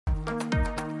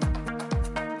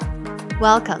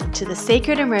Welcome to the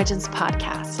Sacred Emergence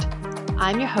Podcast.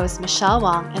 I'm your host, Michelle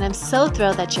Wong, and I'm so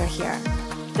thrilled that you're here.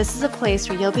 This is a place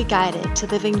where you'll be guided to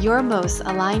living your most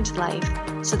aligned life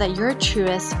so that your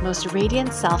truest, most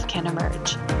radiant self can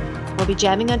emerge. We'll be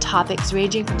jamming on topics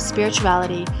ranging from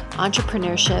spirituality,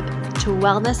 entrepreneurship, to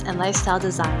wellness and lifestyle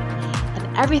design,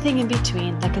 and everything in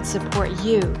between that can support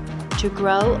you to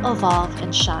grow, evolve,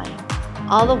 and shine,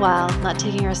 all the while not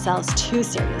taking ourselves too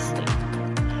seriously.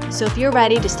 So if you're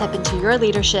ready to step into your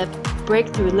leadership, break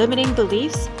through limiting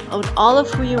beliefs, own all of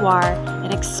who you are,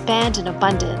 and expand in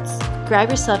abundance, grab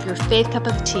yourself your faith cup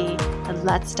of tea and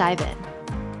let's dive in.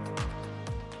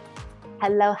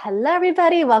 Hello,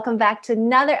 everybody. Welcome back to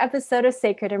another episode of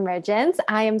Sacred Emergence.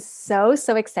 I am so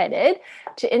excited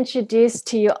to introduce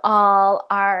to you all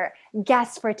our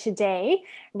guest for today.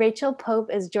 Rachel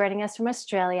Pope is joining us from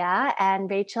Australia,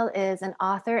 and Rachel is an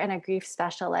author and a grief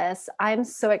specialist. I'm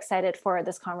so excited for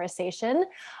this conversation.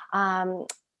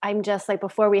 I'm just like,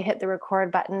 before we hit the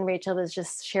record button, Rachel was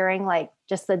just sharing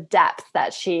just the depth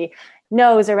that she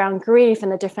knows around grief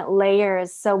and the different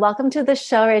layers. So welcome to the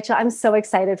show, Rachel. I'm so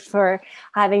excited for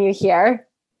having you here.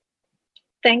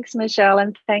 Thanks, Michelle,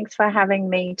 and thanks for having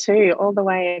me too, all the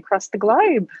way across the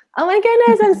globe. Oh my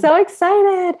goodness, I'm so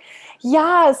excited.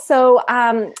 Yeah, so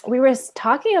we were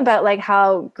talking about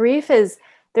how grief is,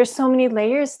 there's so many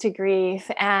layers to grief,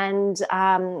 and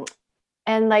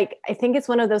I think it's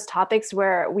one of those topics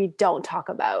where we don't talk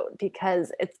about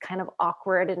because it's kind of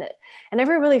awkward and it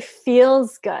never really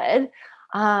feels good.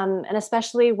 And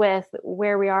especially with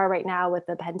where we are right now with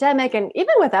the pandemic and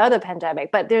even without a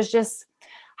pandemic, but there's just,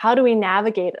 how do we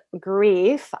navigate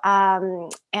grief?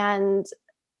 And I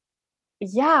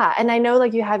know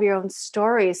you have your own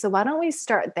story. So why don't we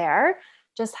start there?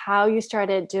 Just how you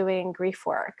started doing grief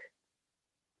work.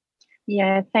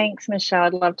 Yeah, thanks, Michelle.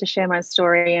 I'd love to share my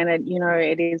story, and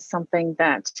it is something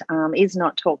that is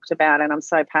not talked about, and I'm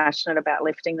so passionate about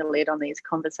lifting the lid on these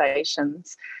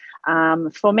conversations.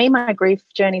 For me, my grief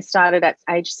journey started at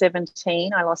age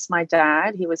 17. I lost my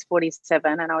dad. He was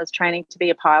 47, and I was training to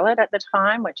be a pilot at the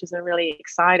time, which is a really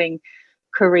exciting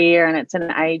career, and it's an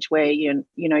age where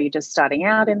you're just starting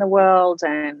out in the world,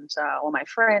 and all my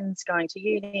friends going to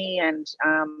uni, and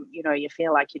you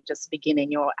feel like you're just beginning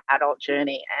your adult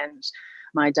journey. And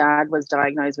my dad was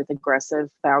diagnosed with aggressive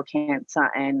bowel cancer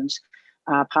and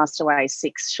passed away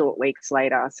 6 short weeks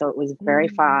later. So it was very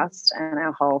fast, and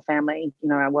our whole family,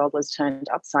 our world was turned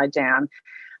upside down.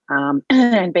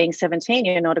 And being 17,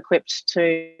 you're not equipped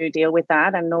to deal with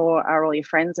that, and nor are all your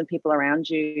friends and people around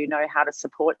you know how to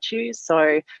support you.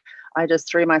 So I just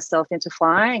threw myself into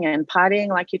flying and partying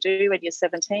like you do when you're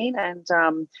 17,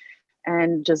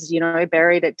 and just,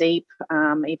 buried it deep,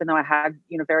 even though I had,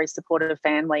 very supportive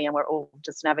family, and we're all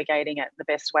just navigating it the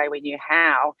best way we knew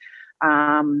how.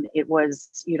 It was,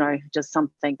 just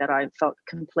something that I felt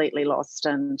completely lost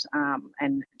and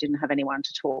didn't have anyone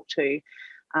to talk to.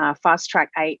 Fast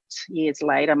track 8 years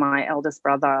later, my eldest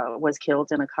brother was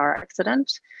killed in a car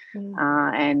accident.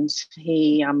 And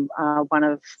he, one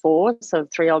of 4, so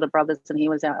 3 older brothers, and he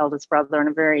was our eldest brother, and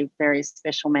a very, very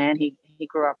special man. He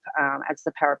grew up as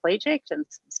a paraplegic and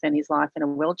spent his life in a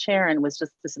wheelchair, and was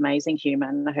just this amazing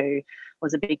human who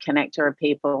was a big connector of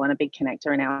people and a big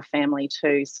connector in our family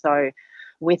too. So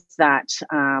with that,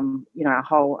 our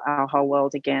whole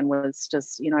world again was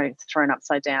just, thrown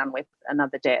upside down with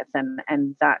another death.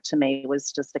 And that to me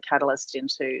was just the catalyst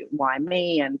into why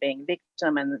me, and being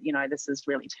victim, and, this is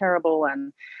really terrible.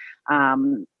 And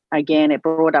again, it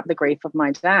brought up the grief of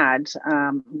my dad,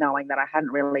 knowing that I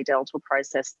hadn't really dealt or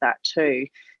processed that too.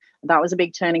 That was a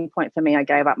big turning point for me. I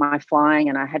gave up my flying,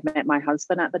 and I had met my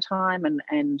husband at the time, and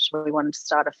we wanted to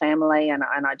start a family, and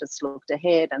I just looked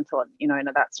ahead and thought, no,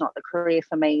 that's not the career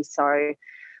for me. So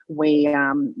we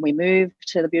moved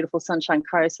to the beautiful Sunshine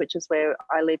Coast, which is where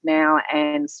I live now,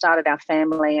 and started our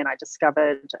family. And I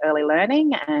discovered early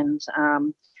learning, and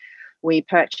we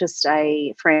purchased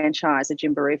a franchise, a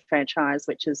Gymboree franchise,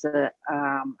 which is a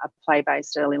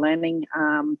play-based early learning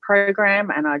program.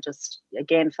 And I just,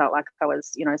 again, felt like I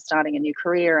was, starting a new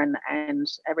career, and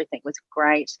everything was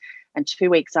great. And 2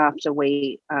 weeks after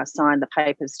we signed the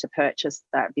papers to purchase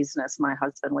that business, my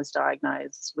husband was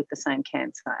diagnosed with the same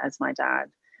cancer as my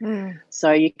dad.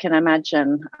 So you can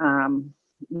imagine, from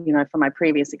my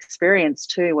previous experience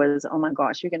too, was, oh my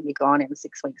gosh, you're going to be gone in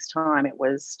 6 weeks' time. It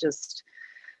was just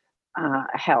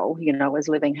hell, it was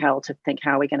living hell to think,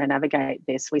 how are we going to navigate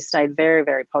this? We stayed very,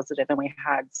 very positive, and we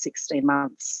had 16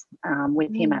 months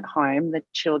with him at home. The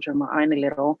children were only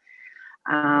little.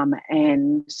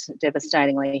 And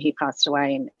devastatingly, he passed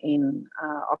away in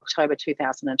October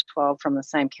 2012 from the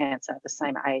same cancer at the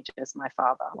same age as my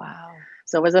father. Wow.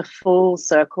 So it was a full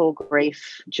circle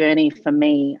grief journey for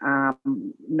me,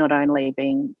 not only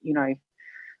being,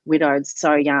 widowed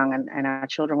so young and our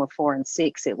children were 4 and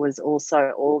 6. It was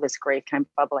also all this grief came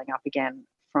bubbling up again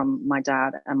from my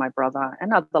dad and my brother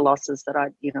and other losses that I,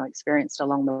 experienced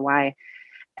along the way.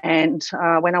 And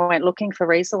when I went looking for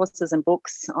resources and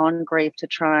books on grief to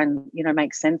try and,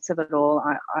 make sense of it all,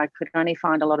 I could only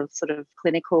find a lot of sort of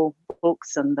clinical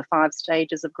books and the 5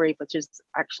 stages of grief, which is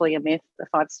actually a myth. The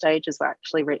 5 stages were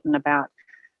actually written about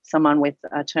someone with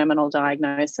a terminal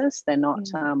diagnosis. They're not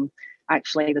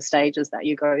actually the stages that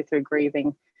you go through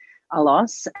grieving a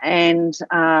loss. And so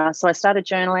I started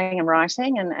journaling and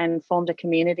writing and formed a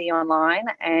community online.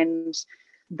 And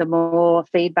the more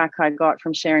feedback I got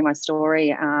from sharing my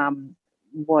story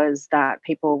was that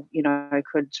people,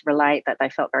 could relate, that they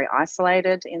felt very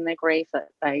isolated in their grief, that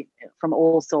they, from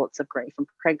all sorts of grief, from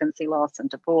pregnancy loss and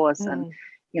divorce and,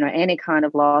 any kind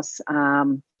of loss.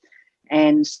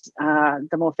 And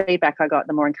the more feedback I got,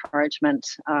 the more encouragement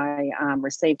I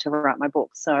received to write my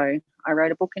book. So I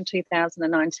wrote a book in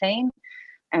 2019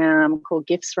 called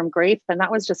Gifts from Grief. And that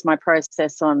was just my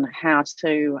process on how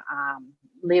to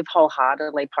live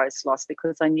wholeheartedly post-loss,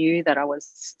 because I knew that I was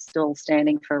still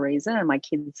standing for a reason and my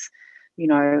kids,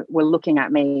 were looking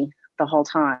at me the whole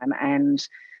time. And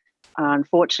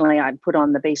unfortunately, I'd put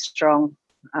on the Be Strong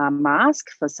mask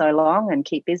for so long and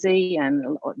keep busy,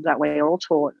 and that we're all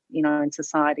taught, in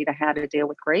society to how to deal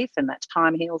with grief, and that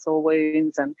time heals all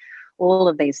wounds and all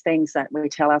of these things that we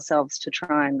tell ourselves to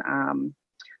try and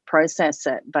process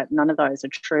it, but none of those are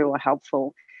true or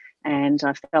helpful. And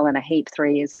I fell in a heap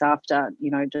 3 years after,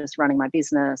 just running my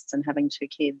business and having 2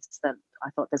 kids, that I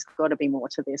thought there's got to be more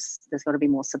to this. There's got to be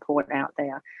more support out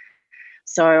there.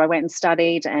 So I went and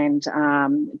studied and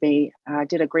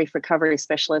did a grief recovery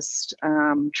specialist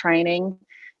training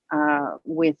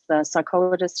with a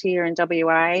psychologist here in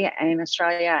WA and in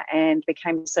Australia, and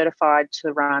became certified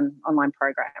to run online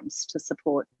programs to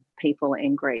support people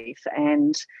in grief.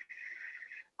 And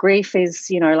grief is,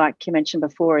 like you mentioned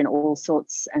before, in all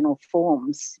sorts and all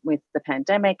forms. With the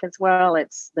pandemic as well,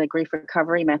 it's the grief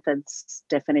recovery methods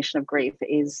definition of grief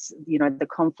is, the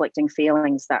conflicting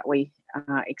feelings that we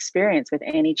experience with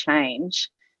any change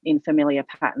in familiar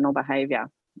pattern or behaviour.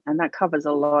 And that covers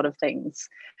a lot of things.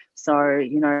 So,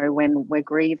 when we're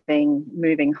grieving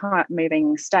moving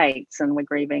states, and we're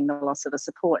grieving the loss of a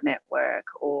support network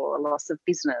or loss of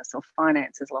business or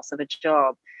finances, loss of a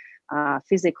job,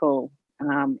 physical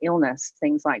illness,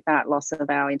 things like that, loss of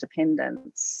our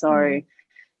independence. So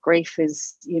grief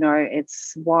is,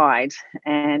 it's wide.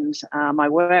 And my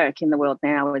work in the world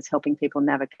now is helping people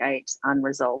navigate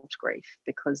unresolved grief,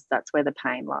 because that's where the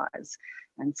pain lies.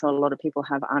 And so a lot of people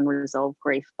have unresolved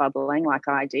grief bubbling, like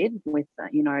I did, with,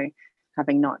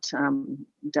 having not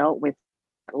dealt with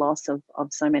loss of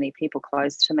so many people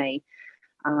close to me.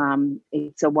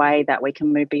 It's a way that we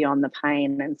can move beyond the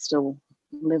pain and still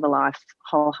live a life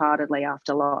wholeheartedly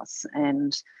after loss,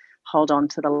 and hold on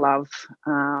to the love,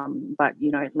 but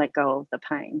let go of the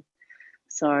pain.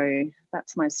 So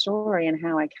that's my story and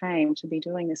how I came to be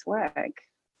doing this work.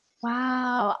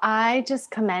 Wow, I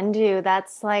just commend you.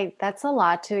 That's a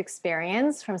lot to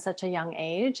experience from such a young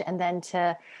age, and then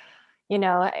to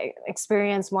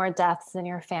experience more deaths in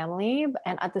your family,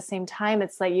 and at the same time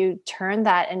it's like you turn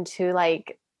that into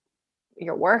like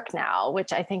your work now,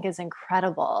 which I think is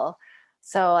incredible.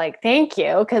 So thank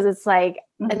you. Because it's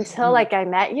until I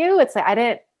met you, it's I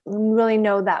didn't really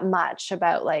know that much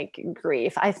about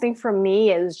grief. I think for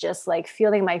me is just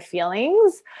feeling my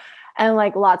feelings and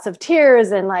lots of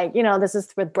tears and this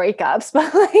is with breakups,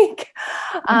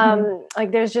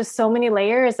 but there's just so many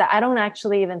layers that I don't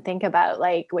actually even think about,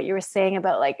 what you were saying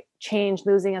about change,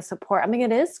 losing a support. I mean,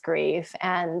 it is grief.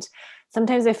 And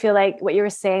sometimes I feel what you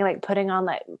were saying, putting on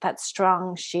that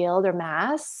strong shield or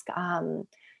mask,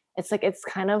 it's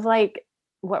kind of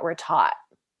what we're taught.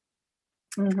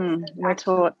 We're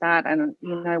taught that, and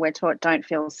we're taught don't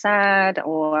feel sad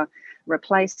or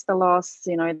replace the loss.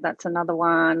 That's another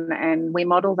one, and we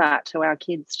model that to our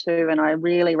kids too. And I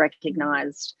really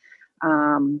recognized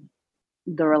the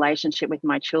relationship with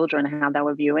my children, how they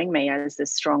were viewing me as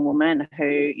this strong woman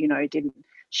who didn't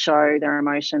show their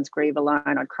emotions, grieve alone.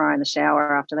 I'd cry in the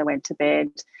shower after they went to bed.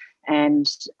 And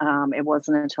it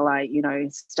wasn't until I,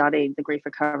 studied the grief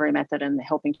recovery method and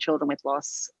helping children with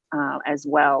loss as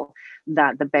well,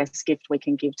 that the best gift we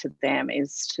can give to them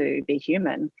is to be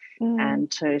human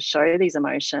and to show these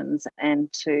emotions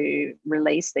and to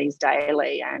release these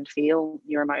daily and feel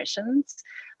your emotions,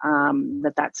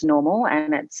 that's normal.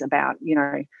 And it's about,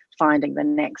 finding the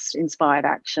next inspired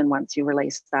action once you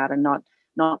release that, and not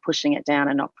pushing it down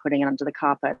and not putting it under the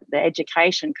carpet. The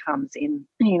education comes in,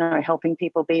 helping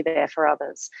people be there for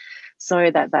others so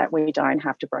that we don't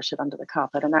have to brush it under the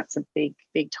carpet. And that's a big,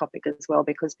 big topic as well,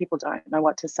 because people don't know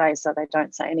what to say, so they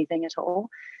don't say anything at all.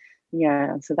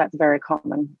 Yeah, so that's very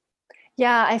common.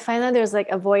 Yeah, I find that there's like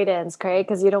avoidance, right?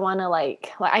 Because you don't want to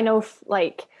like I know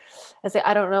I say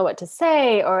I don't know what to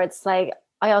say, or it's like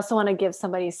I also want to give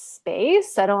somebody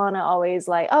space. I don't want to always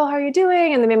like, oh, how are you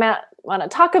doing? And then they might not want to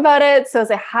talk about it. So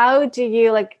it's like, how do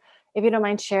you, like, if you don't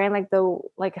mind sharing,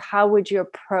 like how would you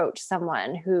approach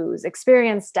someone who's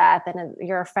experienced death and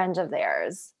you're a friend of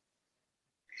theirs?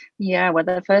 Yeah, well,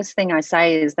 the first thing I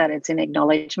say is that it's in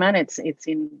acknowledgement. It's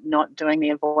in not doing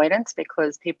the avoidance,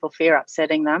 because people fear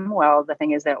upsetting them. Well, the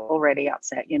thing is, they're already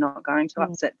upset. You're not going to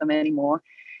upset them anymore.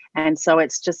 And so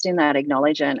it's just in that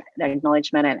acknowledgement.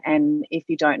 And if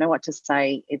you don't know what to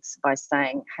say, it's by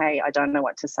saying, hey, I don't know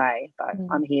what to say, but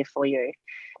I'm here for you.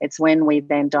 It's when we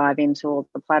then dive into all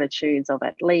the platitudes of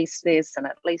at least this, and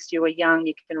at least you were young,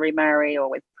 you can remarry, or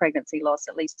with pregnancy loss,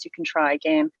 at least you can try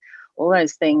again. All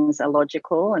those things are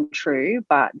logical and true,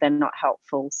 but they're not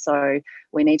helpful. So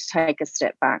we need to take a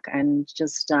step back and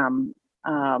just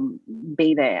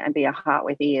be there and be a heart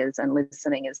with ears, and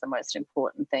listening is the most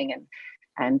important thing.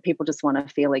 And people just want to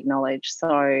feel acknowledged.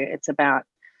 So it's about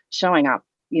showing up,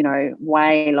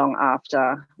 way long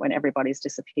after, when everybody's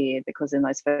disappeared, because in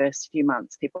those first few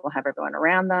months, people have everyone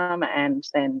around them. And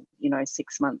then,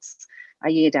 6 months, a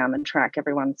year down the track,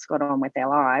 everyone's got on with their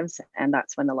lives. And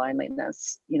that's when the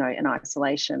loneliness, and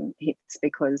isolation hits,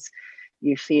 because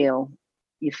you feel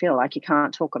like you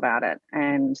can't talk about it.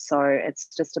 And so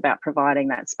it's just about providing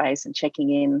that space and checking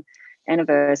in.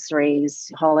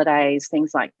 Anniversaries, holidays,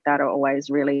 things like that are always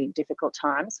really difficult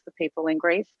times for people in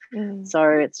grief. So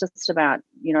it's just about,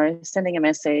 sending a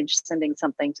message, sending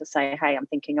something to say, hey, I'm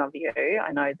thinking of you.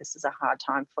 I know this is a hard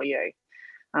time for you.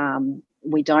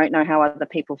 We don't know how other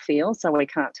people feel, so we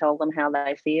can't tell them how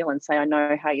they feel and say, I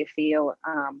know how you feel.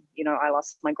 I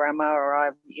lost my grandma, or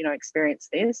I've,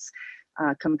 experienced this.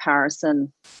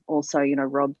 Comparison also,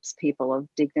 robs people of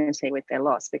dignity with their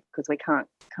loss, because we can't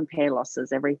compare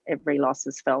losses. Every loss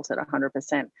is felt at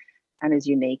 100% and is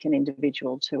unique and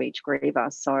individual to each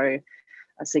griever. So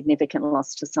a significant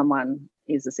loss to someone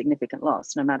is a significant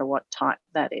loss, no matter what type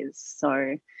that is.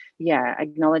 So yeah,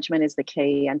 acknowledgement is the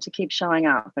key, and to keep showing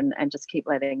up and just keep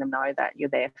letting them know that you're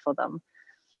there for them.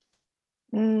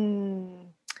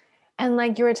 And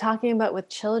like you were talking about with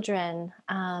children,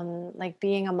 like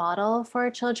being a model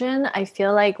for children, I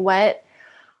feel like it's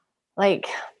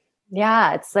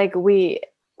like we're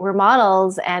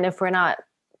models, and if we're not,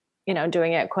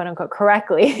 doing it quote unquote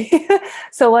correctly.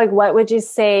 So like, what would you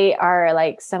say are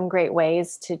like some great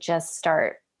ways to just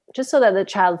start, just so that the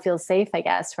child feels safe, I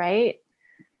guess, right?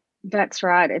 That's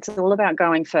right. It's all about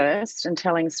going first and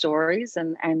telling stories,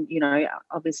 and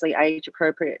obviously age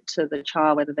appropriate to the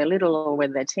child, whether they're little or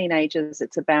whether they're teenagers.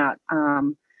 It's about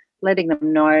letting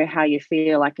them know how you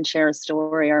feel. I can share a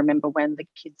story. I remember when the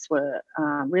kids were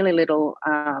really little,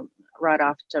 right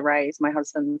after Ray's, my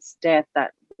husband's death,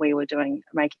 that we were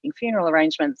making funeral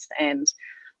arrangements, and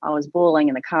I was bawling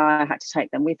in the car. I had to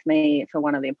take them with me for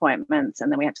one of the appointments,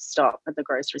 and then we had to stop at the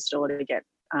grocery store to get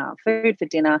food for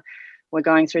dinner. We're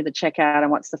going through the checkout,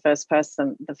 and what's the first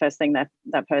thing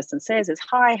that person says is,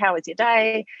 hi, how was your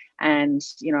day? And,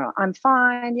 I'm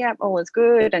fine. Yep, all is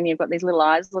good. And you've got these little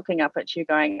eyes looking up at you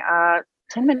going,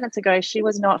 10 minutes ago, she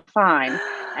was not fine.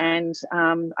 And,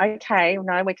 okay,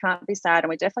 no, we can't be sad. And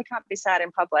we definitely can't be sad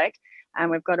in public. And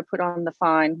we've got to put on the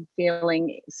fine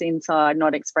feeling inside,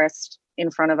 not expressed in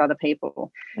front of other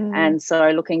people. And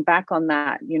so looking back on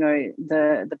that,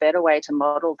 the better way to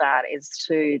model that is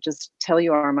to just tell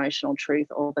your emotional truth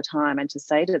all the time, and to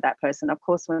say to that person, of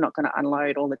course, we're not going to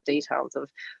unload all the details of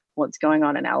what's going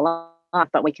on in our life,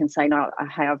 but we can say, no,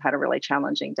 hey, I've had a really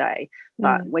challenging day,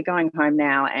 but we're going home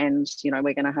now, and,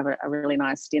 we're going to have a really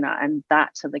nice dinner. And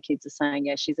that to the kids is saying,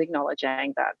 yeah, she's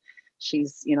acknowledging that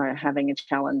she's, having a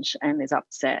challenge and is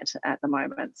upset at the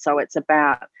moment. So it's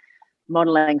about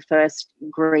modeling first.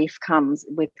 Grief comes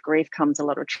a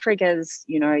lot of triggers.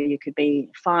 You could be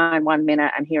fine 1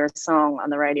 minute and hear a song on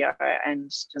the radio and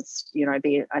just,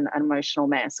 be an emotional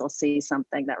mess, or see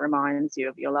something that reminds you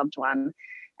of your loved one.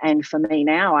 And for me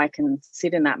now, I can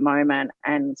sit in that moment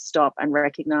and stop and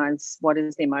recognize, what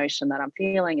is the emotion that I'm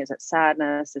feeling? Is it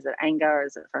sadness? Is it anger?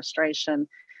 Is it frustration?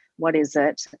 What is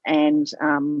it? And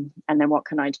then what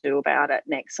can I do about it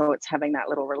next? So it's having that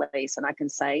little release, and I can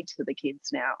say to the kids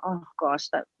now, oh gosh,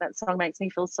 that song makes me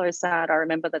feel so sad. I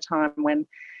remember the time when,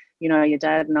 you know, your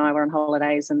dad and I were on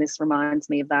holidays, and this reminds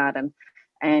me of that.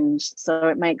 And so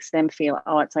it makes them feel,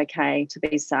 oh, it's okay to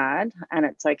be sad, and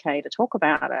it's okay to talk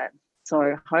about it.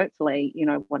 So hopefully, you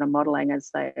know, what I'm modeling as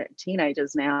they're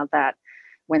teenagers now, that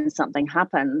when something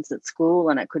happens at school,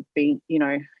 and it could be, you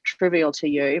know, trivial to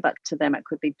you, but to them it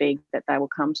could be big, that they will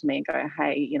come to me and go,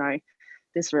 hey, you know,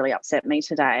 this really upset me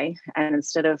today. And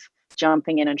instead of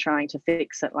jumping in and trying to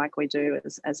fix it like we do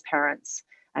as parents,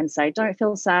 and say, don't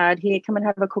feel sad, here, come and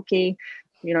have a cookie,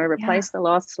 you know, replace the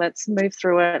loss, let's move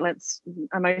through it, let's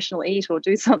emotional eat or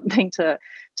do something to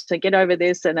get over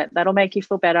this, and that'll make you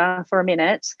feel better for a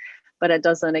minute. But it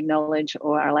doesn't acknowledge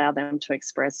or allow them to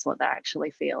express what they're actually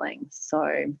feeling.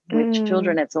 So with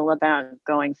children, it's all about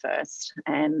going first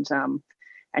and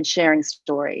sharing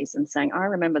stories and saying, I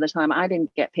remember the time I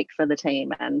didn't get picked for the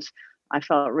team, and I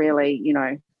felt really, you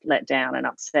know, let down and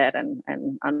upset and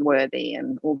unworthy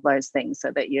and all those things,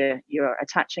 so that you're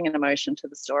attaching an emotion to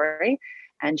the story,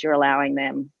 and you're allowing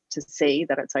them to see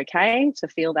that it's okay to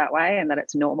feel that way, and that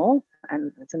it's normal,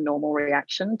 and it's a normal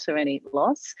reaction to any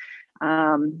loss.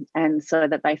 And so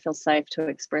that they feel safe to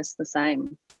express the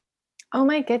same. Oh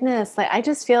my goodness. Like, I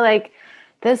just feel like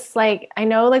this, like, I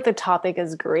know like the topic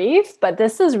is grief, but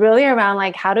this is really around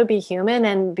like how to be human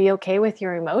and be okay with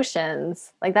your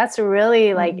emotions. Like, that's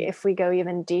really like, if we go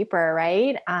even deeper,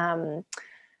 right?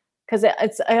 Because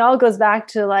it all goes back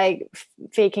to like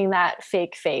faking that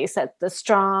fake face at the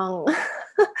strong,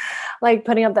 like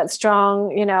putting up that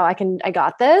strong, you know, I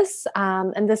got this.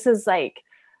 And this is like,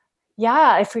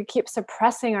 yeah, if we keep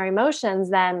suppressing our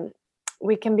emotions, then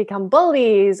we can become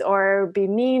bullies or be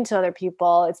mean to other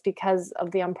people. It's because of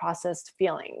the unprocessed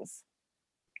feelings.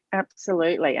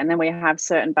 Absolutely. And then we have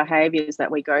certain behaviors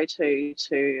that we go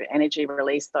to energy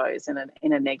release those in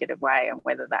a negative way, and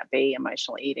whether that be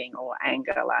emotional eating or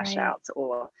anger lash outs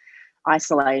or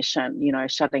isolation, you know,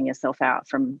 shutting yourself out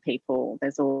from people.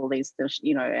 There's all these,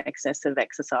 you know, excessive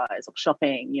exercise or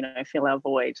shopping, you know, fill our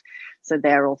void. So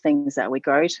they're all things that we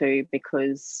go to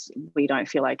because we don't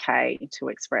feel okay to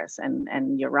express.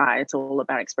 And you're right, it's all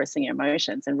about expressing your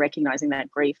emotions and recognizing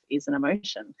that grief is an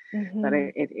emotion,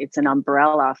 that it's an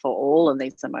umbrella for all of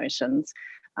these emotions.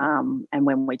 And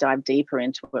when we dive deeper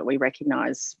into it, we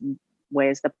recognize,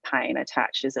 where's the pain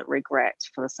attached? Is it regret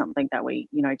for something that we,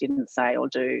 you know, didn't say or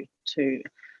do to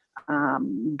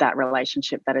that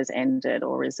relationship that has ended?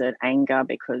 Or is it anger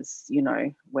because, you know,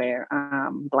 we're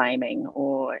blaming?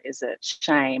 Or is it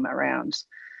shame around,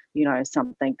 you know,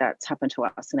 something that's happened to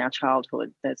us in our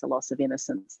childhood? There's a loss of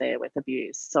innocence there with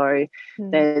abuse. So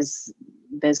there's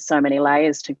so many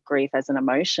layers to grief as an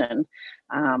emotion,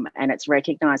 and it's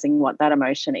recognizing what that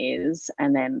emotion is,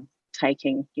 and then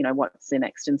taking, you know, what's the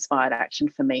next inspired action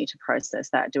for me to process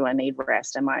that? Do I need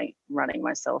rest? Am I running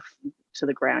myself to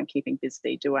the ground, keeping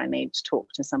busy? Do I need to talk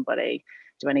to somebody?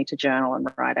 Do I need to journal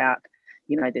and write out,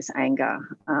 you know, this anger?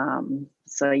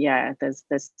 So yeah, there's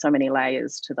so many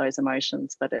layers to those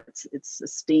emotions, but it's a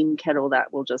steam kettle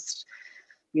that will just,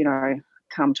 you know,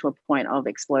 come to a point of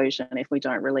explosion if we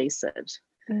don't release it.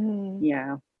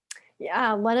 Yeah.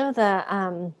 One of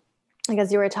the like,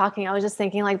 as you were talking, I was just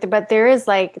thinking like, but there's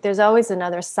always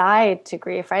another side to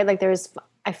grief, right? Like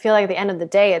I feel like at the end of the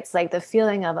day, it's like the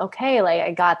feeling of, okay, like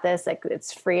I got this, like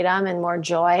it's freedom and more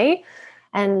joy.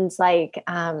 And like,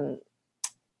 I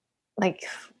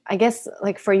guess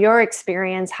like for your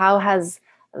experience, how has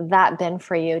that been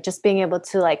for you? Just being able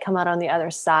to like come out on the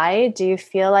other side. Do you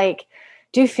feel like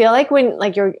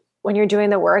when you're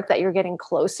doing the work that you're getting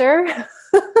closer?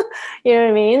 You know what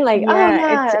I mean? Like,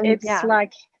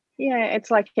 it's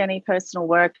like any personal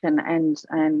work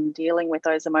and dealing with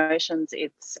those emotions.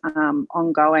 It's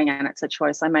ongoing, and it's a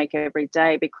choice I make every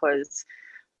day because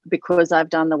I've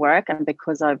done the work, and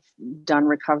because I've done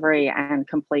recovery and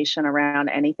completion around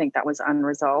anything that was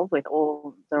unresolved with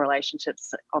all the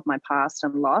relationships of my past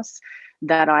and loss,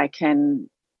 that I can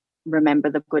remember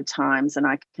the good times, and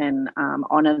I can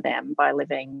honor them by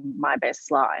living my best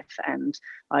life. And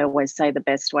I always say the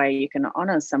best way you can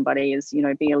honor somebody is, you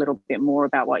know, be a little bit more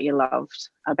about what you loved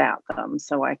about them.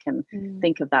 So I can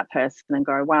think of that person and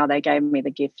go, wow, they gave me the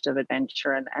gift of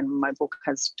adventure. And my book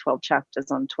has 12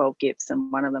 chapters on 12 gifts,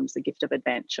 and one of them is the gift of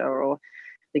adventure, or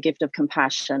the gift of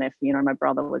compassion. If, you know, my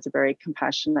brother was a very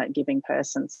compassionate, giving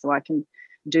person, so I can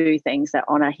do things that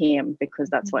honor him because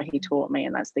that's what he taught me,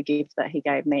 and that's the gift that he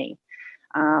gave me.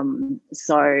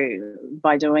 So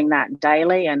by doing that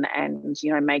daily and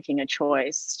making a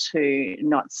choice to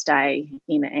not stay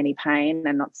in any pain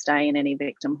and not stay in any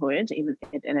victimhood,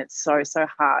 and it's so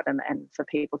hard and for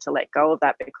people to let go of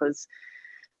that, because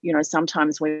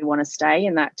sometimes we want to stay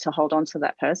in that to hold on to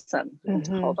that person and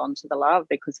to hold on to the love,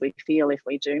 because we feel if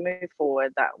we do move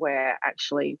forward that we're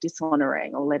actually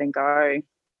dishonoring or letting go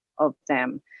of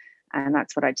them. And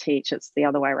that's what I teach. It's the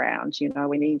other way around.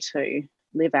 We need to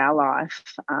live our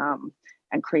life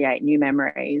and create new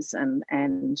memories,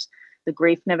 and the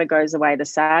grief never goes away, the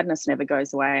sadness never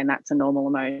goes away, and that's a normal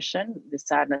emotion. The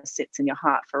sadness sits in your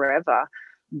heart forever,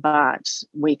 but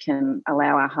we can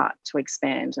allow our heart to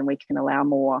expand, and we can allow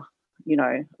more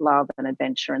love and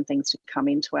adventure and things to come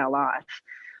into our life,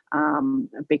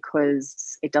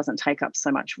 because it doesn't take up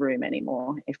so much room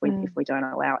anymore if we don't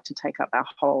allow it to take up our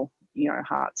whole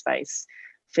heart space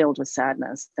filled with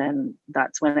sadness. Then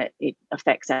that's when it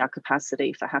affects our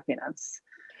capacity for happiness.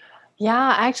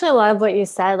 Yeah, I actually love what you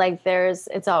said. Like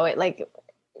it's always like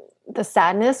the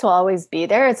sadness will always be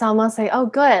there. It's almost like, oh,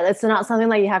 good. It's not something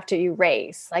that you have to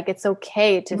erase. Like it's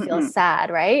okay to feel sad,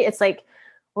 right? It's like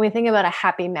when we think about a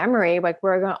happy memory, like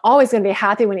we're always going to be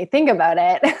happy when you think about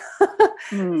it.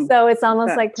 So it's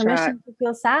almost like permission to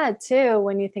feel sad too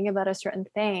when you think about a certain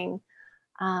thing.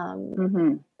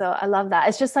 So I love that.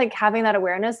 It's just like having that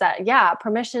awareness that,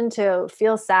 permission to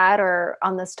feel sad or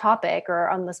on this topic or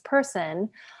on this person.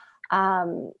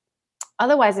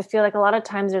 Otherwise, I feel like a lot of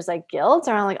times there's like guilt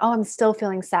around like, oh, I'm still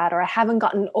feeling sad, or I haven't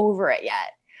gotten over it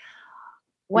yet.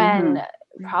 When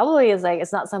probably is like,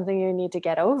 it's not something you need to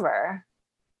get over.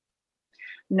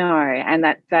 No, and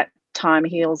that time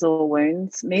heals all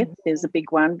wounds myth is a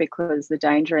big one, because the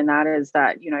danger in that is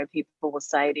that, people will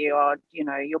say to you, oh,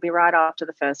 you'll be right after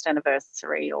the first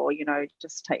anniversary, or,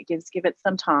 just give it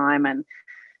some time. And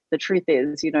the truth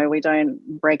is, we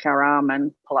don't break our arm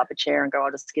and pull up a chair and go,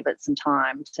 I'll just give it some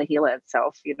time to heal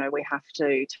itself. We have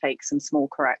to take some small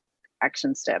correct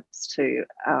action steps to,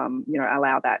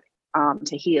 allow that arm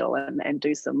to heal and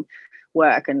do some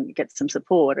work and get some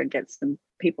support and get some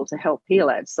people to help heal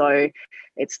it. So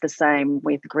it's the same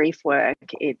with grief work.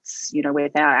 It's,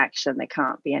 without action, there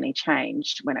can't be any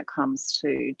change when it comes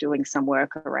to doing some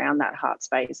work around that heart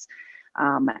space.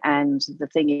 And the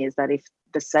thing is that if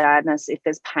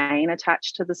there's pain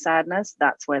attached to the sadness,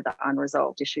 that's where the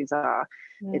unresolved issues are.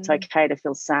 It's okay to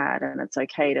feel sad, and it's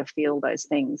okay to feel those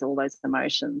things, all those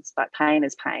emotions, but pain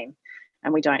is pain,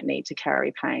 and we don't need to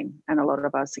carry pain. And a lot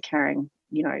of us are carrying,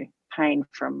 pain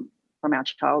from our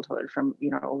childhood, from,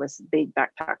 all this big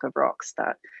backpack of rocks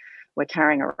that we're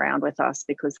carrying around with us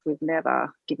because we've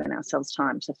never given ourselves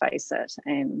time to face it.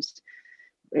 And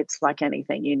it's like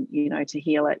anything, to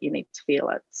heal it, you need to feel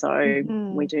it. So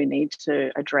we do need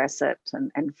to address it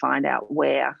and find out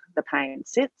where the pain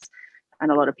sits. And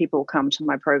a lot of people come to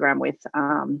my program with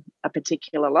a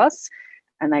particular loss,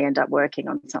 and they end up working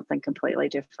on something completely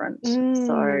different.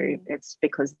 So it's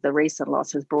because the recent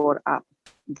loss has brought up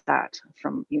that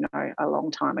from, a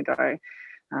long time ago.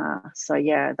 So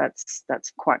yeah, that's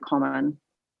quite common.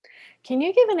 Can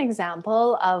you give an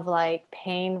example of like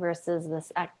pain versus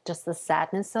this, just the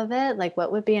sadness of it? Like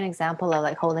what would be an example of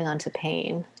like holding on to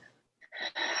pain?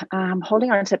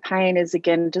 Holding on to pain is,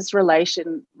 again, just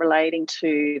relating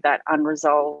to that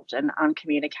unresolved and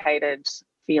uncommunicated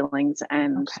feelings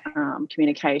and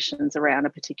communications around a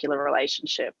particular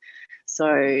relationship.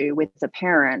 So with the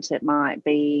parent, it might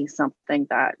be something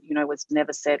that, was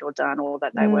never said or done, or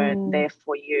that they weren't there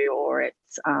for you, or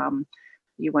it's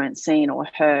you weren't seen or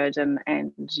heard, and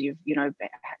you've,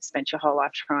 spent your whole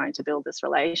life trying to build this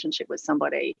relationship with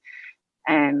somebody,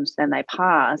 and then they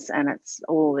pass, and it's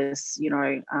all this,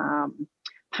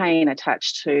 pain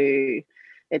attached to.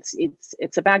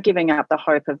 It's about giving up the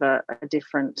hope of a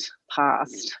different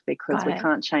past, because we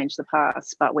can't change the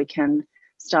past, but we can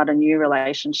start a new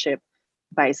relationship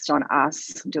based on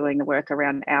us doing the work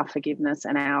around our forgiveness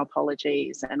and our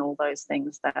apologies and all those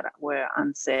things that were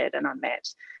unsaid and unmet.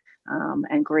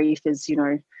 And grief is,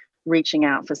 reaching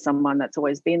out for someone that's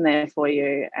always been there for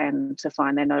you, and to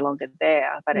find they're no longer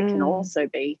there. But it can also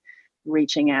be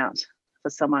reaching out for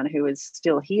someone who is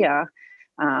still here,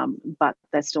 but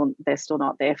they're still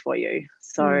not there for you.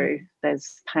 So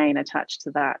there's pain attached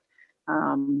to that.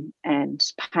 And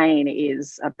pain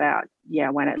is about,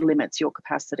 when it limits your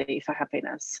capacity for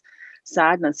happiness.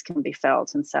 Sadness can be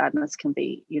felt, and sadness can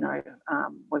be,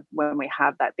 when we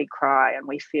have that big cry and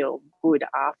we feel good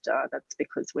after, that's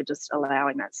because we're just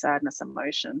allowing that sadness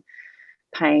emotion.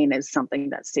 Pain is something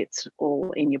that sits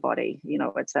all in your body.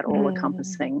 It's that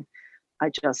all-encompassing, I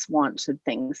just wanted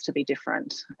things to be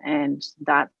different. And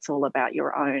that's all about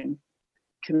your own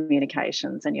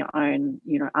communications and your own,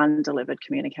 undelivered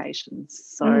communications.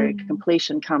 So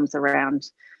completion comes around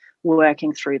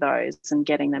working through those and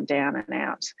getting them down and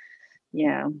out.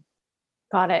 Yeah.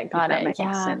 Got it. That makes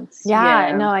sense.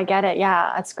 Yeah. No, I get it.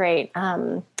 Yeah. That's great.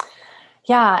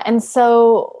 Yeah. And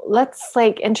so let's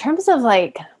in terms of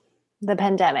the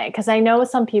pandemic, because I know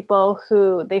some people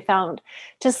who they found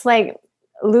just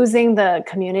losing the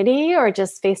community or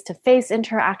just face-to-face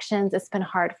interactions, it's been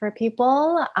hard for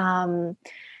people.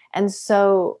 And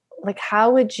so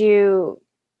how would you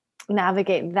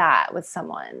navigate that with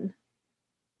someone?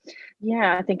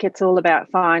 Yeah, I think it's all about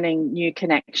finding new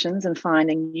connections and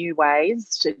finding new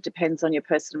ways. It depends on your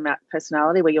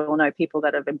personality, where you all know people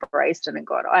that have embraced it and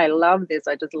gone, I love this.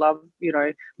 I just love,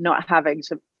 not having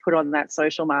to put on that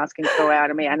social mask and go out.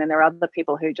 And then there are other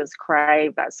people who just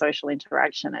crave that social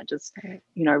interaction and just,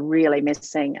 really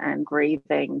missing and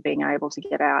grieving being able to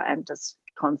get out and just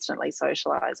constantly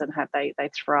socialize and they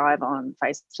thrive on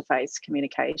face-to-face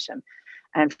communication.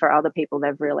 And for other people,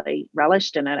 they've really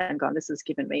relished in it and gone, this has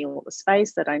given me all the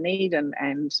space that I need and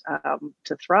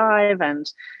to thrive. And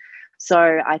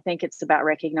so I think it's about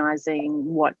recognizing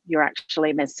what you're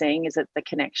actually missing. Is it the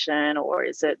connection or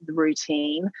is it the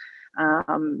routine?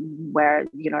 Where,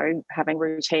 having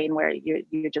routine where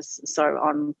you're just so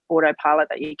on autopilot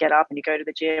that you get up and you go to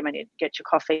the gym and you get your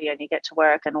coffee and you get to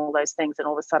work and all those things. And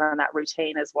all of a sudden that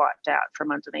routine is wiped out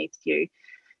from underneath you.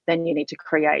 Then you need to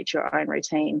create your own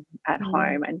routine at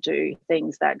home and do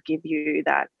things that give you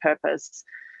that purpose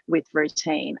with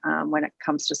routine. When it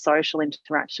comes to social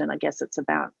interaction, I guess it's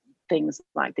about things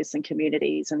like this in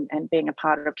communities and being a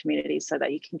part of communities so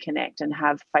that you can connect and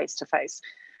have face-to-face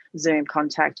Zoom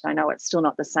contact. I know it's still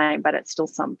not the same, but it's still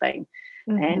something.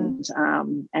 And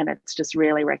it's just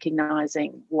really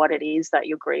recognizing what it is that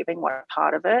you're grieving, what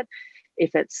part of it.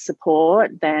 If it's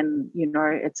support, then,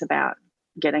 it's about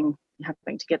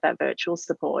having to get that virtual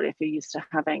support. If you're used to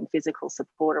having physical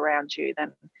support around you,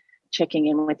 then checking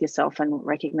in with yourself and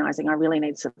recognizing I really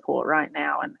need support right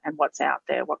now and what's out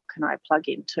there, what can I plug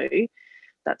into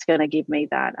that's going to give me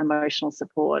that emotional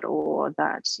support or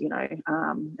that,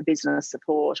 business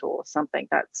support or something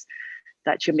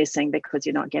that you're missing because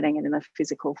you're not getting it in a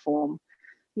physical form.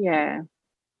 Yeah.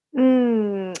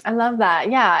 I love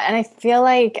that. Yeah. And I feel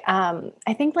I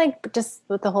think just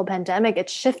with the whole pandemic, it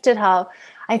shifted how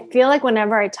I feel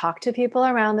whenever I talk to people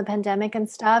around the pandemic and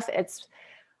stuff, it's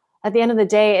at the end of the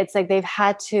day, it's they've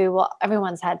had to,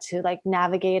 everyone's had to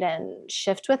navigate and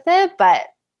shift with it. But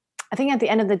I think at the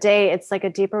end of the day, it's a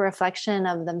deeper reflection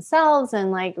of themselves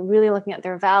and really looking at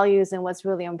their values and what's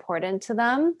really important to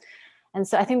them. And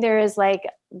so I think there's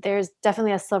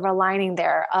definitely a silver lining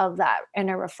there of that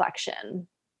inner reflection.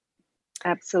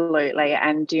 Absolutely.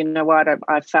 And you know what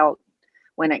I felt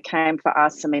when it came for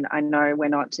us? I mean, I know we're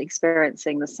not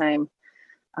experiencing the same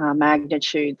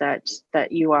magnitude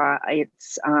that you are.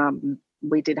 It's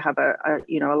we did have a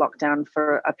lockdown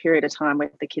for a period of time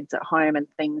with the kids at home and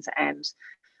things. And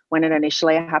when it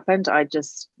initially happened,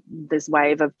 this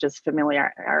wave of just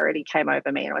familiarity came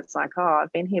over me, and it's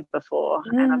I've been here before,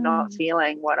 and I'm not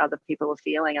feeling what other people are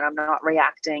feeling, and I'm not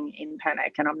reacting in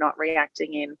panic, and I'm not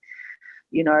reacting in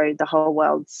the whole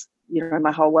world's,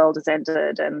 my whole world has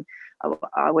ended. And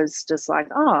I was just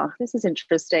this is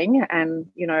interesting. And,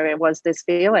 it was this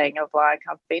feeling of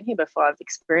I've been here before. I've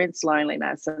experienced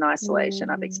loneliness and isolation.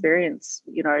 I've experienced,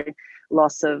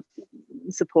 loss of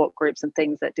support groups and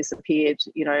things that disappeared,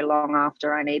 long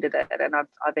after I needed it. And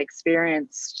I've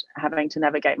experienced having to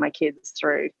navigate my kids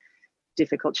through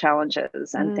difficult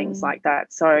challenges and things like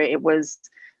that. So it was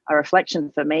a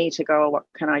reflection for me to go, what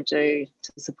can I do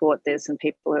to support this? And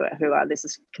people who are, this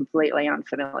is completely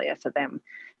unfamiliar for them,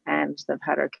 and they've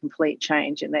had a complete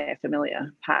change in their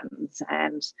familiar patterns.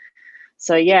 And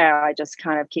so, I just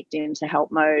kind of kicked into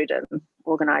help mode and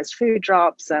organised food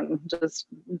drops and just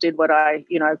did what I,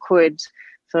 could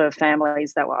for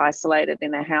families that were isolated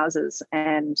in their houses.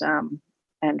 And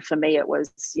for me, it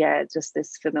was, just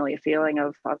this familiar feeling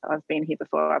of I've been here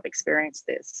before, I've experienced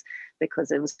this,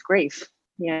 because it was grief.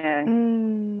 Yeah.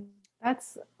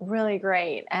 That's really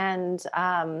great. And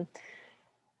I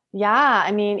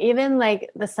mean, even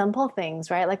the simple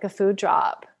things, right? Like a food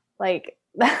drop,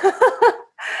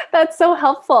 that's so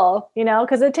helpful,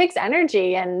 because it takes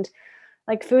energy and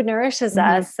food nourishes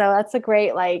us. So that's a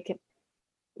great, I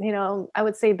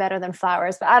would say better than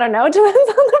flowers, but I don't know, it depends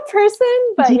on the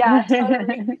person, but yeah,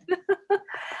 totally.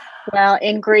 Well,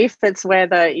 in grief, it's where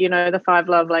the 5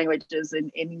 love languages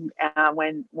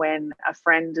when a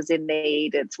friend is in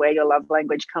need, it's where your love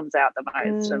language comes out the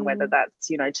most. And whether that's,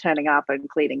 turning up and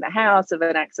cleaning the house of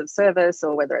an acts of service,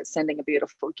 or whether it's sending a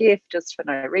beautiful gift just for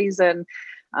no reason,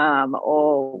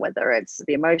 or whether it's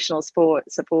the emotional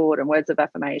support and words of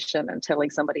affirmation and telling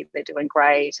somebody they're doing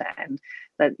great, and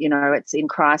that, you know, it's in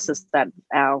crisis that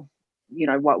our, you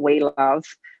know, what we love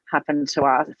happening to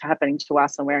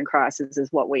us when we're in crisis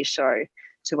is what we show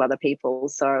to other people.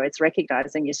 So it's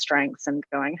recognizing your strengths and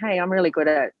going, hey, I'm really good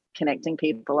at connecting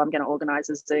people. I'm going to organize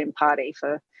a Zoom party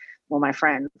for all my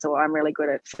friends, or I'm really good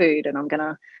at food and I'm going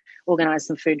to organize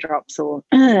some food drops or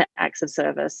acts of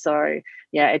service. So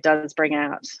yeah, it does bring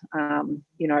out,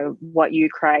 you know, what you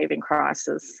crave in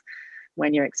crisis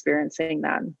when you're experiencing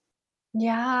that.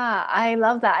 Yeah, I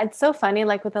love that. It's so funny,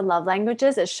 like with the love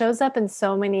languages, it shows up in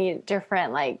so many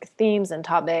different like themes and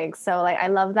topics. So like I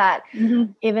love that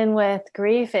even with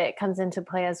grief, it comes into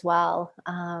play as well.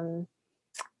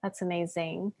 That's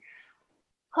amazing.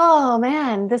 Oh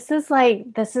man, this is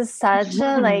such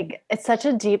a like it's such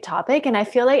a deep topic, and I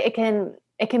feel like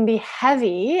it can be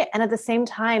heavy, and at the same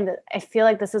time I feel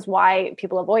like this is why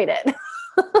people avoid it.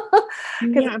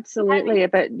 Yeah, absolutely.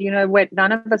 But you know,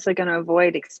 none of us are going to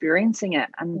avoid experiencing it,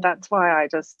 and that's why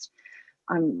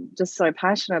I'm just so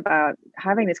passionate about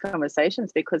having these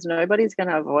conversations, because nobody's going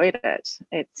to avoid it.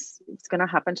 It's going to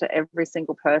happen to every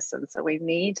single person. So we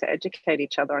need to educate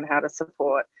each other on how to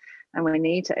support, and we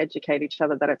need to educate each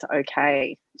other that it's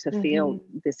okay to feel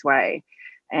this way.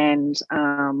 And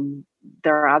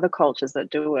there are other cultures that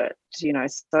do it, you know,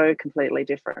 so completely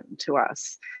different to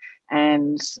us.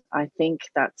 And I think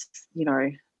that's, you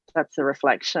know, that's a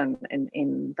reflection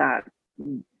in that,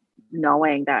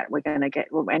 knowing that we're going to get,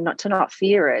 and not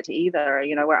fear it either.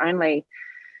 You know, we're only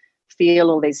feel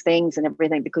all these things and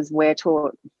everything because we're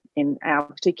taught in our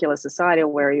particular society or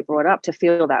where you're brought up to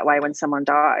feel that way when someone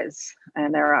dies.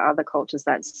 And there are other cultures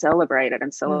that celebrate it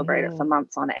and celebrate it for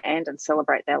months on end and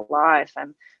celebrate their life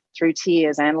and through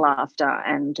tears and laughter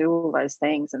and do all those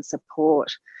things and support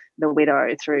the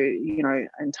widow through, you know,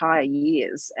 entire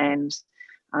years. And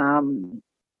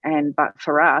but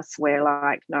for us, we're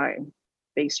like, no,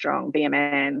 be strong, be a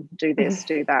man, do this,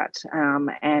 do that,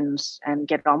 and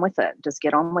get on with it. Just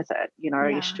get on with it. You know,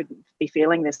 you shouldn't be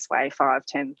feeling this way 5,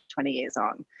 10, 20 years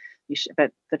on.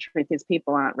 But the truth is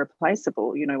people aren't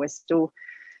replaceable. You know,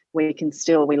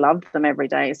 we love them every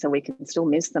day, so we can still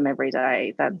miss them every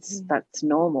day. That's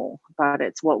normal. But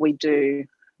it's what we do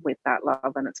with that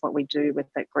love, and it's what we do with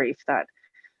that grief that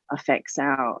affects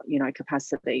our, you know,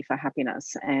 capacity for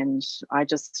happiness. And I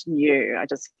just knew,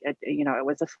 you know, it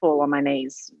was a fall on my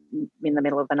knees in the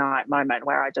middle of the night moment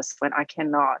where I just went, I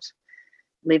cannot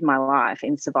live my life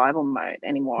in survival mode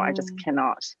anymore. I just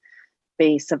cannot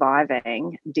be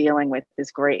surviving, dealing with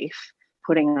this grief,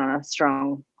 putting on a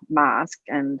strong mask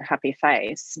and happy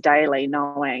face daily,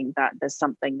 knowing that there's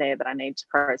something there that I need to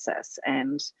process.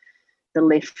 And the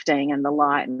lifting and the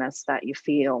lightness that you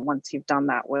feel once you've done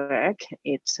that work,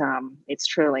 it's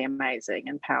truly amazing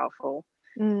and powerful.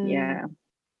 Yeah.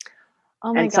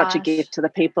 Oh my and gosh. Such a gift to the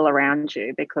people around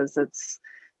you, because it's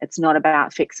not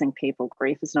about fixing people.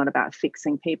 Grief is not about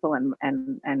fixing people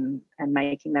and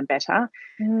making them better.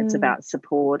 It's about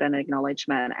support and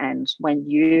acknowledgement. And when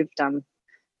you've done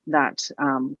that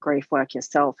grief work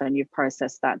yourself and you've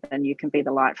processed that, then you can be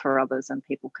the light for others, and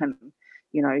people can,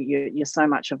 you know, you're so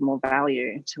much of more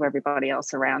value to everybody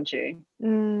else around you.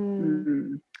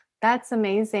 That's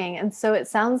amazing. And so it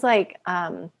sounds like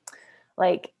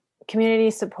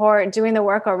community support, doing the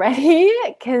work already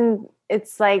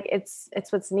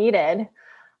it's what's needed.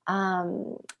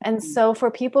 And so for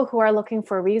people who are looking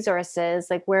for resources,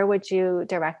 like where would you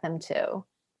direct them to?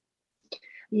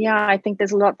 Yeah, I think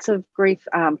there's lots of grief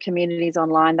communities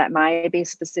online that may be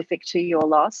specific to your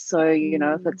loss. So, you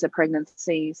know, if it's a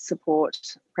pregnancy support,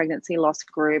 pregnancy loss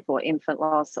group, or infant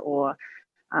loss, or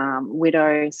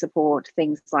widow support,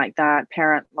 things like that,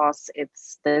 parent loss,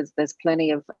 there's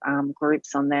plenty of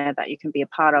groups on there that you can be a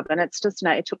part of. And it's just, you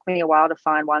know, it took me a while to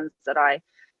find ones that I,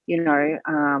 you know,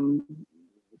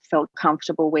 felt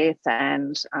comfortable with.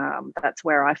 And that's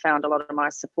where I found a lot of my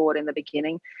support in the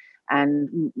beginning,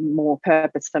 and more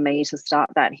purpose for me to start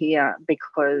that here,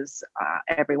 because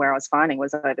everywhere I was finding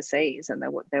was overseas, and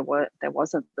there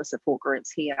wasn't the support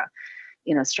groups here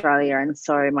in Australia. And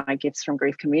so my Gifts from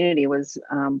Grief community was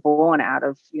born out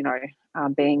of, you know,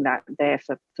 being that there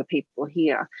for people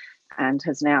here, and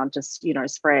has now just, you know,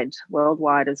 spread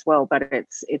worldwide as well. But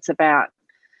it's about,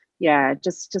 yeah,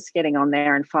 just getting on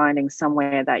there and finding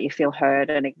somewhere that you feel heard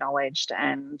and acknowledged,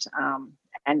 and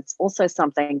it's also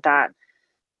something that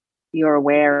you're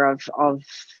aware of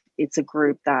it's a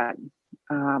group that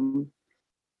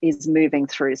is moving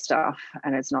through stuff,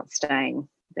 and it's not staying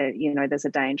there. You know, there's a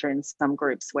danger in some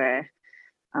groups where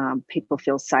people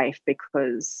feel safe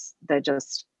because they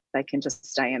can just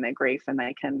stay in their grief, and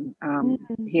they can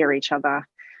hear each other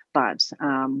but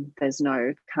there's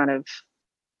no kind of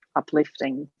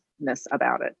upliftingness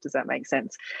about it. Does that make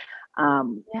sense?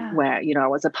 Where, I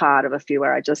was a part of a few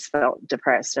where I just felt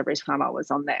depressed every time I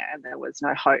was on there, and there was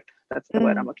no hope. That's the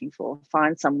word I'm looking for.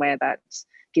 Find somewhere that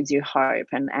gives you hope,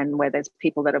 and where there's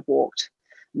people that have walked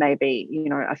maybe,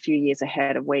 a few years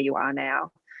ahead of where you are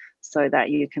now, so that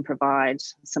you can provide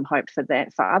some hope for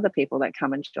other people that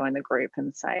come and join the group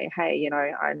and say, hey,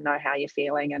 I know how you're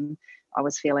feeling, and I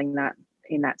was feeling that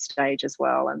in that stage as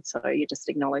well. And so you're just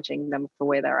acknowledging them for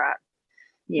where they're at.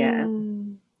 Yeah.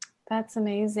 That's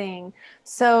amazing.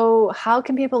 So how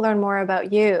can people learn more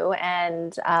about you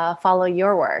and follow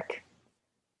your work?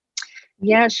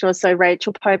 Yeah, sure. So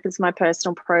Rachel Pope is my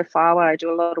personal profile. I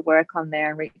do a lot of work on there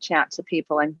and reach out to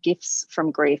people. And Gifts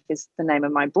from Grief is the name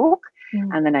of my book,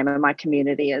 and the name of my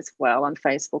community as well on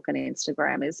Facebook and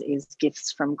Instagram is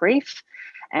Gifts from Grief.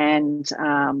 And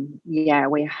we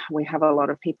have a lot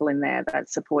of people in there that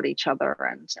support each other,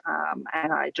 and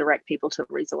I direct people to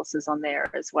resources on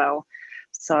there as well.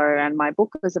 So, and my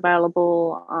book is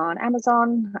available on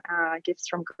Amazon, Gifts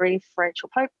from Grief, Rachel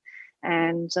Pope,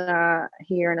 and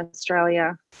here in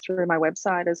Australia through my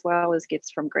website as well as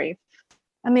Gifts from Grief.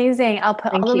 Amazing. I'll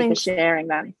put all the links. Thank you for sharing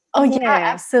that. Oh yeah,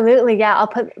 absolutely. Yeah, I'll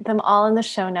put them all in the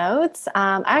show notes.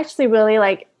 I actually really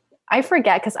I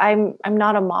forget because I'm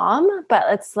not a mom, but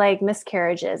it's like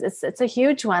miscarriages. It's a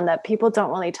huge one that people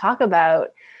don't really talk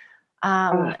about.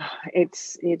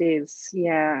 It is.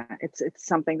 Yeah. It's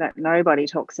something that nobody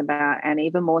talks about, and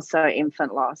even more so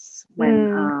infant loss.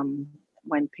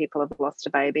 When people have lost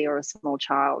a baby or a small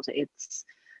child, it's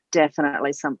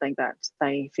definitely something that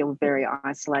they feel very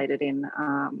isolated in,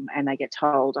 and they get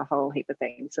told a whole heap of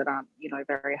things that aren't,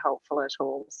 very helpful at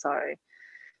all. So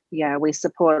yeah, we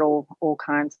support all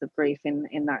kinds of grief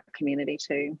in that community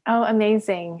too. Oh,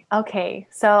 amazing. Okay.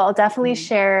 So I'll definitely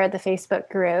share the Facebook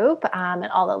group and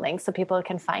all the links so people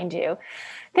can find you.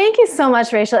 Thank you so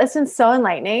much, Rachel. It's been so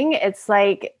enlightening. It's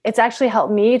actually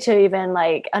helped me to even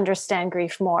understand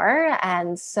grief more.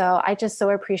 And so I just so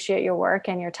appreciate your work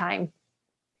and your time.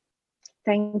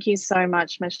 Thank you so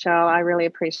much, Michelle. I really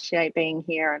appreciate being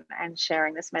here and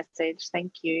sharing this message.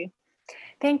 Thank you.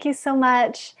 Thank you so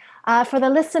much. For the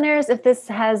listeners, if this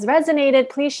has resonated,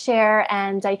 please share,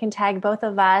 and you can tag both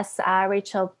of us,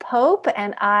 Rachel Pope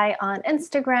and I, on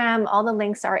Instagram. All the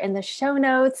links are in the show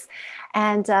notes,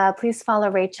 and please follow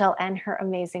Rachel and her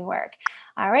amazing work.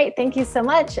 All right. Thank you so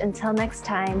much. Until next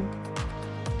time.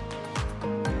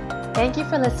 Thank you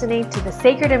for listening to the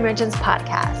Sacred Emergence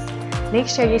podcast. Make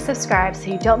sure you subscribe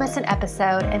so you don't miss an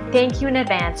episode, and thank you in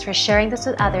advance for sharing this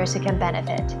with others who can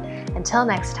benefit. Until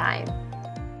next time.